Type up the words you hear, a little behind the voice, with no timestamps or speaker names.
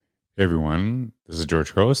Hey everyone, this is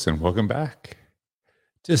George Gross, and welcome back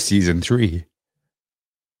to season 3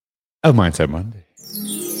 of Mindset Monday.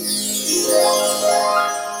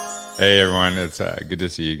 Hey everyone, it's good to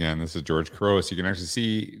see you again. This is George Gross. You can actually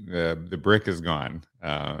see the brick is gone,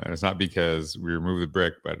 and it's not because we removed the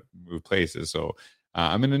brick, but moved places. So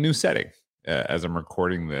I'm in a new setting as I'm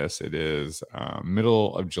recording this. It is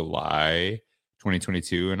middle of July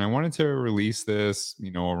 2022, and I wanted to release this,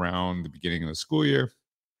 around the beginning of the school year.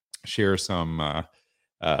 Share some,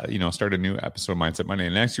 start a new episode of Mindset Monday,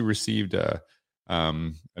 and I actually received a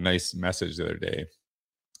nice message the other day,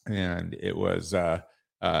 and it was I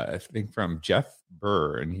think from Jeff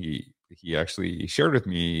Burr, and he actually shared with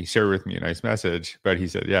me a nice message, but he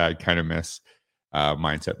said, "Yeah, I kind of miss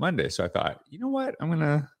Mindset Monday." So I thought, you know what, I'm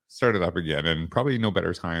gonna start it up again, and probably no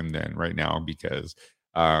better time than right now because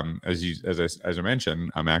as I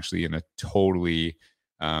mentioned, I'm actually in a totally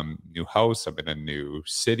new house. I'm in a new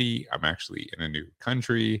city. I'm actually in a new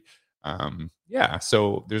country. Yeah,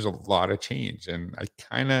 so there's a lot of change, and I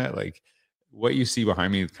kind of like what you see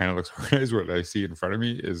behind me kind of looks organized. What I see in front of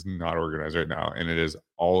me is not organized right now, and it is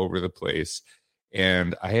all over the place.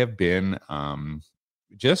 And I have been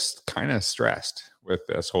just kind of stressed with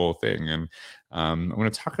this whole thing. And I'm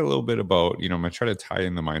going to talk a little bit about, I'm going to try to tie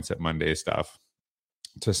in the Mindset Monday stuff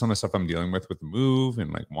to some of the stuff I'm dealing with the move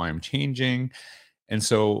and like why I'm changing. And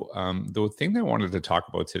so the thing that I wanted to talk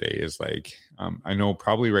about today is like, I know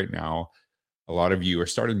probably right now, a lot of you are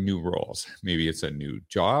starting new roles. Maybe it's a new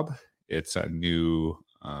job, it's a new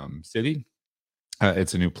city,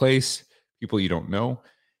 it's a new place, people you don't know.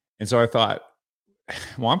 And so I thought,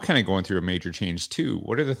 well, I'm kind of going through a major change too.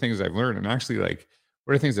 What are the things I've learned? And actually, like,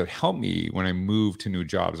 what are things that help me when I move to new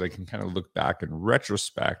jobs? I can kind of look back in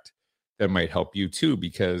retrospect that might help you too,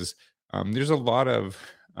 because there's a lot of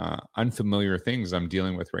unfamiliar things I'm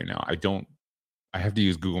dealing with right now. I have to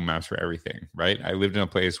use Google Maps for everything, right? I lived in a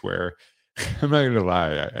place where I'm not going to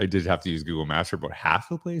lie, I did have to use Google Maps for about half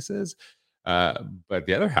the places. But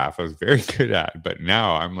the other half I was very good at. But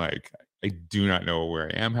now I'm like, I do not know where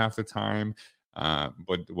I am half the time.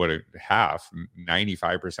 But what a half,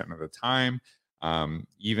 95% of the time,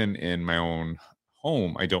 even in my own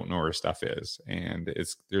home, I don't know where stuff is. And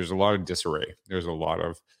there's a lot of disarray. There's a lot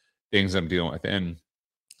of things I'm dealing with.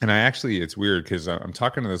 And I actually, it's weird because I'm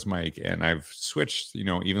talking to this mic and I've switched,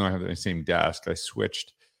 even though I have the same desk, I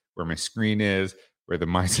switched where my screen is, where the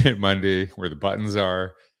Mindset Monday, where the buttons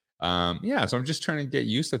are. Yeah, so I'm just trying to get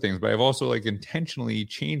used to things, but I've also like intentionally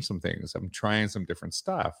changed some things. I'm trying some different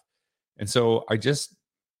stuff. And so I just,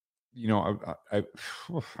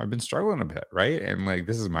 I've been struggling a bit, right? And like,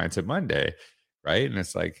 this is Mindset Monday, right? And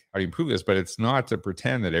it's like, how do you improve this? But it's not to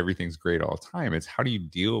pretend that everything's great all the time. It's how do you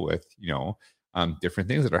deal with, different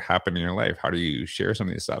things that are happening in your life? How do you share some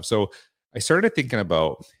of this stuff? So I started thinking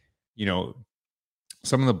about, you know,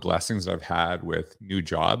 some of the blessings I've had with new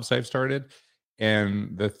jobs I've started.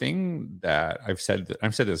 And the thing that I've said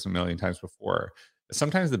this a million times before,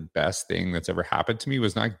 sometimes the best thing that's ever happened to me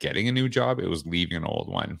was not getting a new job, it was leaving an old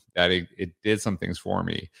one. That it did some things for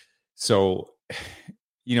me. So,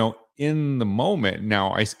 in the moment,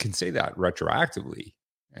 now I can say that retroactively,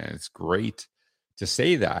 and it's great to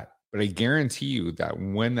say that. But I guarantee you that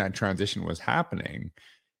when that transition was happening,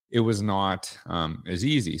 it was not as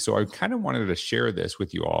easy. So I kind of wanted to share this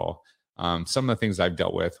with you all. Some of the things I've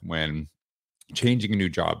dealt with when changing a new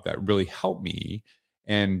job that really helped me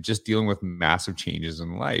and just dealing with massive changes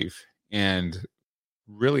in life. And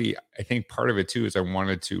really, I think part of it too is I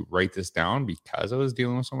wanted to write this down because I was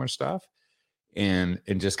dealing with so much stuff and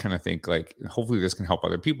just kind of think like hopefully this can help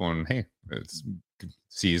other people. And hey, it's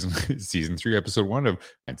season 3, episode 1 of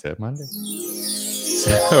Mindset Monday.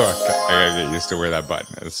 So I gotta get used to where that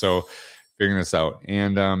button is. So figuring this out.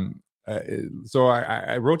 And so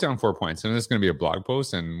I wrote down 4 points, and this is going to be a blog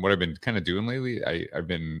post. And what I've been kind of doing lately, I've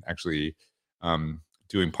been actually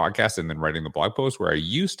doing podcasts and then writing the blog post, where I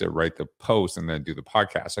used to write the post and then do the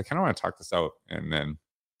podcast. So I kind of want to talk this out and then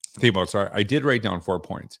think about. So I did write down 4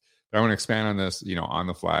 points, but I want to expand on this, on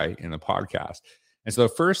the fly in the podcast. And so the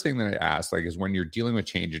first thing that I asked, like, is when you're dealing with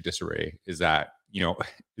change or disarray, is that,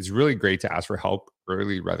 it's really great to ask for help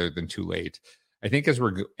early rather than too late. I think as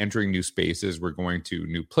we're entering new spaces, we're going to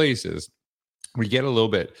new places, we get a little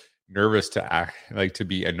bit nervous to act like to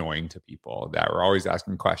be annoying to people, that we're always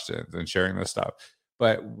asking questions and sharing this stuff.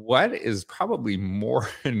 But what is probably more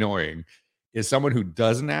annoying is someone who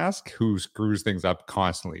doesn't ask, who screws things up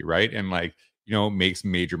constantly, right? And like, makes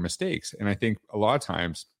major mistakes. And I think a lot of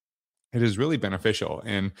times it is really beneficial.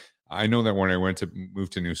 And I know that when I went to move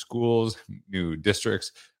to new schools, new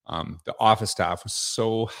districts, the office staff was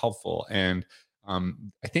so helpful. And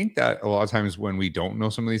I think that a lot of times when we don't know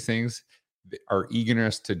some of these things, our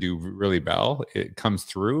eagerness to do really well, it comes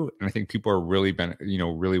through. And I think people are really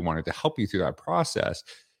really wanted to help you through that process.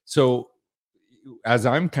 So as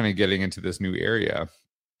I'm kind of getting into this new area,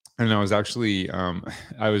 and I was actually going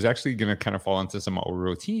to kind of fall into some old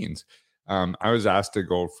routines. I was asked to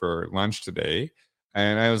go for lunch today,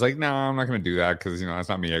 and I was like, "No, I'm not going to do that because that's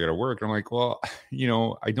not me. I got to work." And I'm like, "Well,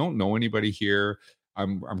 I don't know anybody here.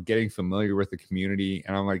 I'm getting familiar with the community,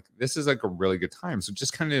 and I'm like, this is like a really good time. So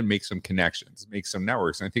just kind of make some connections, make some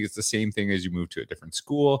networks. And I think it's the same thing as you move to a different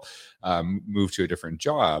school, move to a different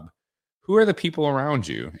job. Who are the people around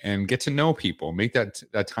you, and get to know people. Make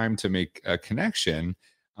that time to make a connection,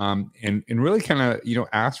 and really kind of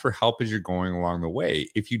ask for help as you're going along the way.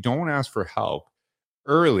 If you don't ask for help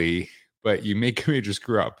early, but you make a major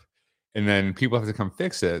screw up, and then people have to come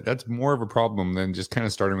fix it, that's more of a problem than just kind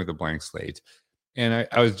of starting with a blank slate. And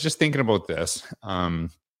I was just thinking about this. One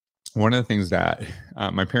of the things that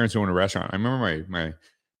my parents own a restaurant. I remember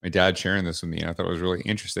my dad sharing this with me, and I thought it was really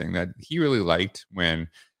interesting that he really liked when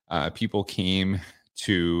people came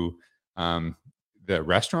to um, the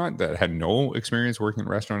restaurant that had no experience working in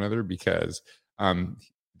a restaurant other, because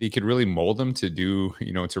they could really mold them to do,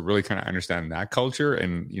 to really kind of understand that culture,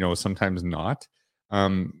 and sometimes not,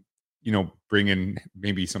 bring in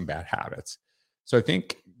maybe some bad habits. So I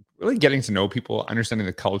think really getting to know people, understanding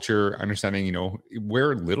the culture, understanding,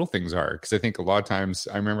 where little things are. Cause I think a lot of times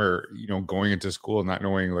I remember, going into school and not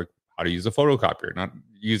knowing like how to use a photocopier, not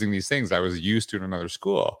using these things I was used to in another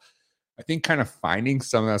school. I think kind of finding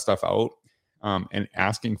some of that stuff out, and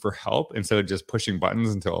asking for help instead of just pushing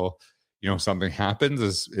buttons until, something happens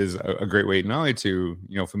is a great way not only to,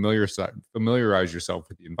 familiarize yourself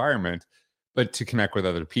with the environment, but to connect with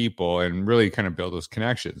other people and really kind of build those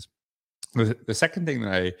connections. The second thing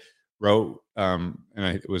that I wrote, and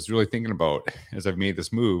I was really thinking about as I've made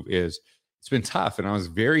this move, is it's been tough, and I was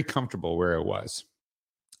very comfortable where I was.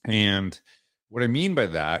 And what I mean by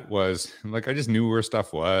that was like I just knew where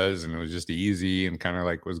stuff was, and it was just easy, and kind of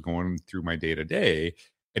like was going through my day to day.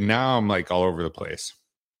 And now I'm like all over the place.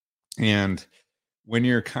 And when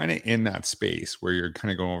you're kind of in that space where you're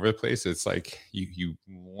kind of going over the place, it's like you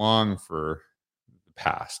long for the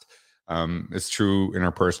past. It's true in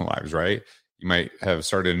our personal lives, right? You might have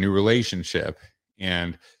started a new relationship,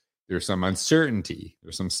 and there's some uncertainty,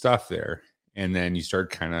 there's some stuff there. And then you start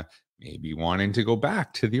kind of maybe wanting to go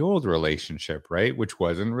back to the old relationship, right? Which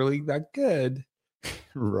wasn't really that good,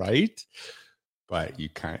 right? But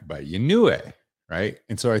you knew it, right?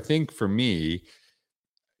 And so I think for me,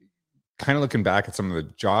 kind of looking back at some of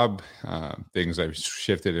the job things I've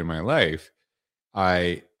shifted in my life,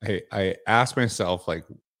 I asked myself like,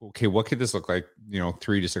 okay, what could this look like,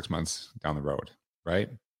 3 to 6 months down the road, right?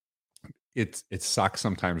 It sucks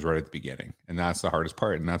sometimes right at the beginning, and that's the hardest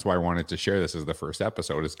part. And that's why I wanted to share this as the first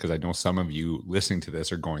episode, is because I know some of you listening to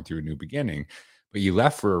this are going through a new beginning, but you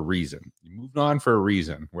left for a reason. You moved on for a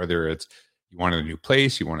reason, whether it's you wanted a new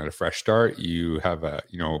place, you wanted a fresh start, you have a,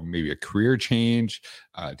 maybe a career change,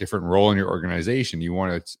 a different role in your organization, you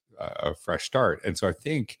wanted a fresh start. And so I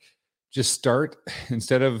think just start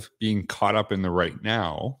instead of being caught up in the right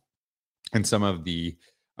now and some of the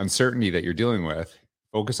uncertainty that you're dealing with,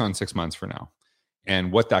 focus on 6 months for now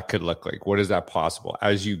and what that could look like. What is that possible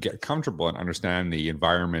as you get comfortable and understand the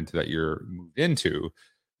environment that you're moved into?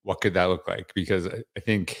 What could that look like? Because I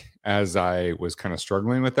think as I was kind of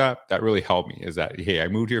struggling with that, that really helped me, is that, hey, I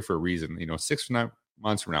moved here for a reason. 6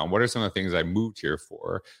 months from now, what are some of the things I moved here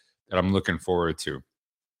for that I'm looking forward to?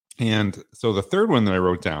 And so the third one that I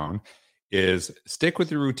wrote down is stick with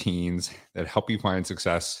the routines that help you find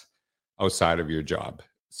success outside of your job.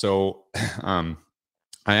 So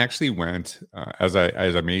I actually went as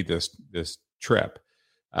I made this trip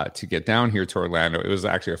to get down here to Orlando. It was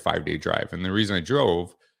actually a 5-day drive, and the reason I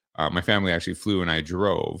drove, my family actually flew, and I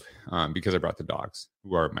drove because I brought the dogs,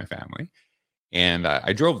 who are my family, and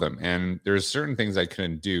I drove them. And there's certain things I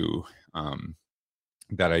couldn't do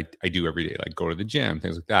that I do every day, like go to the gym,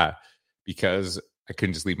 things like that, because I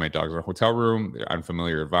couldn't just leave my dogs in a hotel room, they're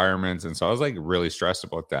unfamiliar environments. And so I was like really stressed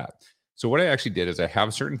about that. So what I actually did is I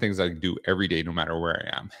have certain things I do every day, no matter where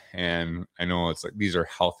I am. And I know it's like, these are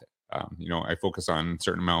health. I focus on a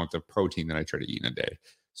certain amount of protein that I try to eat in a day.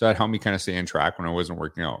 So that helped me kind of stay on track when I wasn't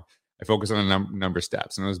working out. I focus on a number of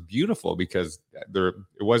steps, and it was beautiful because it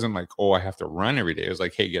wasn't like, oh, I have to run every day. It was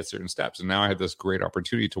like, hey, get certain steps. And now I had this great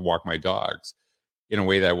opportunity to walk my dogs in a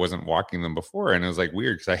way that I wasn't walking them before. And it was like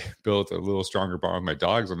weird because I built a little stronger bond with my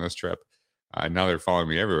dogs on this trip. Now they're following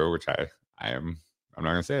me everywhere, which I'm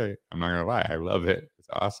not going to say, I'm not going to lie. I love it. It's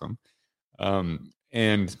awesome.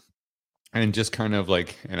 And and just kind of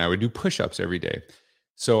like, and I would do push-ups every day.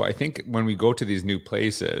 So I think when we go to these new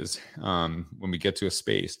places, when we get to a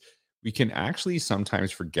space, we can actually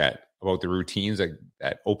sometimes forget about the routines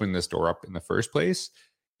that open this door up in the first place.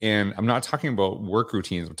 And I'm not talking about work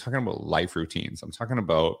routines. I'm talking about life routines. I'm talking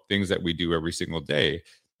about things that we do every single day.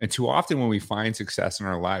 And too often when we find success in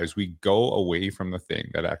our lives, we go away from the thing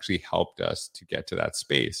that actually helped us to get to that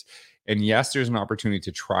space. And yes, there's an opportunity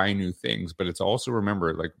to try new things, but it's also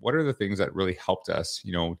remember, like, what are the things that really helped us,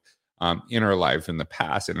 in our life in the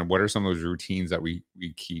past, and what are some of those routines that we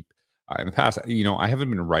keep in the past. I haven't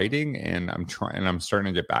been writing, and I'm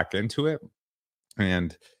starting to get back into it,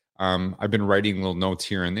 and I've been writing little notes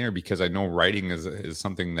here and there because I know writing is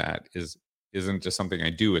something that isn't just something I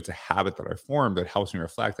do. It's a habit that I formed that helps me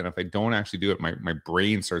reflect. And if I don't actually do it, my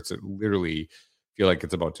brain starts to literally feel like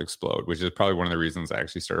it's about to explode, which is probably one of the reasons I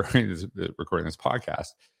actually started recording this podcast.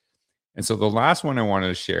 And so the last one I wanted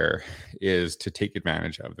to share is to take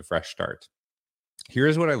advantage of the fresh start.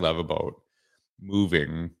 Here's what I love about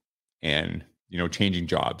moving and, changing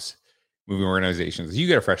jobs, moving organizations. You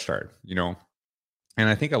get a fresh start. And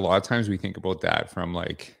I think a lot of times we think about that from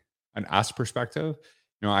like an us perspective.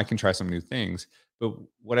 I can try some new things. But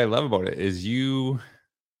what I love about it is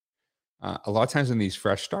a lot of times in these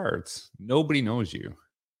fresh starts, nobody knows you.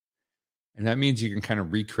 And that means you can kind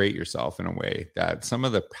of recreate yourself in a way that some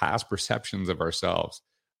of the past perceptions of ourselves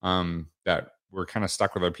that we're kind of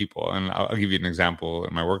stuck with other people. And I'll give you an example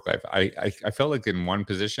in my work life. I felt like in one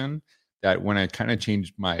position that when I kind of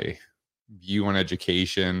changed my view on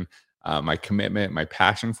education, my commitment, my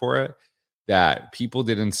passion for it, that people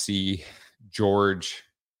didn't see George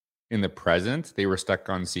in the present. They were stuck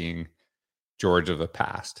on seeing George of the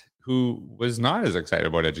past, who was not as excited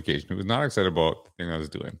about education, who was not excited about the thing I was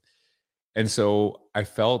doing. And so I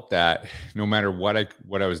felt that no matter what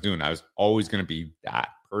I was doing, I was always going to be that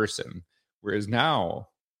person. Whereas now,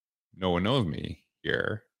 no one knows me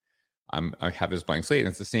here. I have this blank slate, and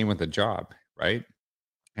it's the same with the job, right?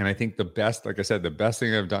 And I think like I said, the best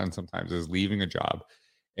thing I've done sometimes is leaving a job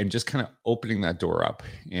and just kind of opening that door up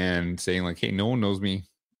and saying like, hey, no one knows me.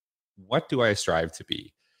 What do I strive to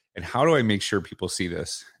be? And how do I make sure people see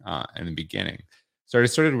this in the beginning? So I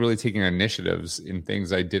started really taking initiatives in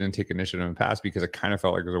things I didn't take initiative in the past because I kind of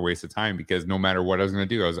felt like it was a waste of time, because no matter what I was going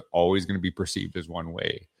to do, I was always going to be perceived as one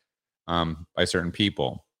way by certain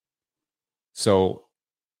people. So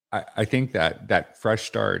I think that fresh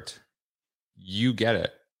start, you get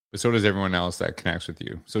it, but so does everyone else that connects with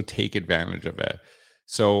you. So take advantage of it.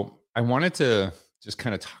 So I wanted to just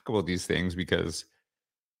kind of talk about these things because,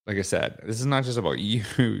 like I said, this is not just about you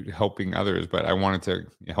helping others, but I wanted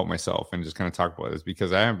to help myself and just kind of talk about this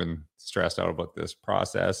because I have been stressed out about this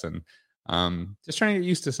process and just trying to get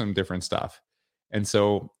used to some different stuff. And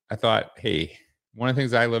so I thought, hey, one of the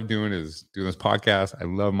things I love doing is doing this podcast. I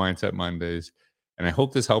love Mindset Mondays, and I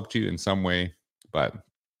hope this helped you in some way. But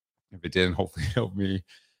if it didn't, hopefully it helped me.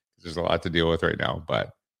 There's a lot to deal with right now.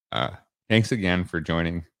 But thanks again for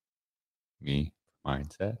joining me,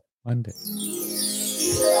 Mindset Monday.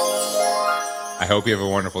 I hope you have a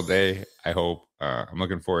wonderful day. I hope I'm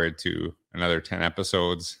looking forward to another 10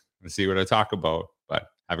 episodes and see what I talk about. But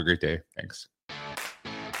have a great day. Thanks.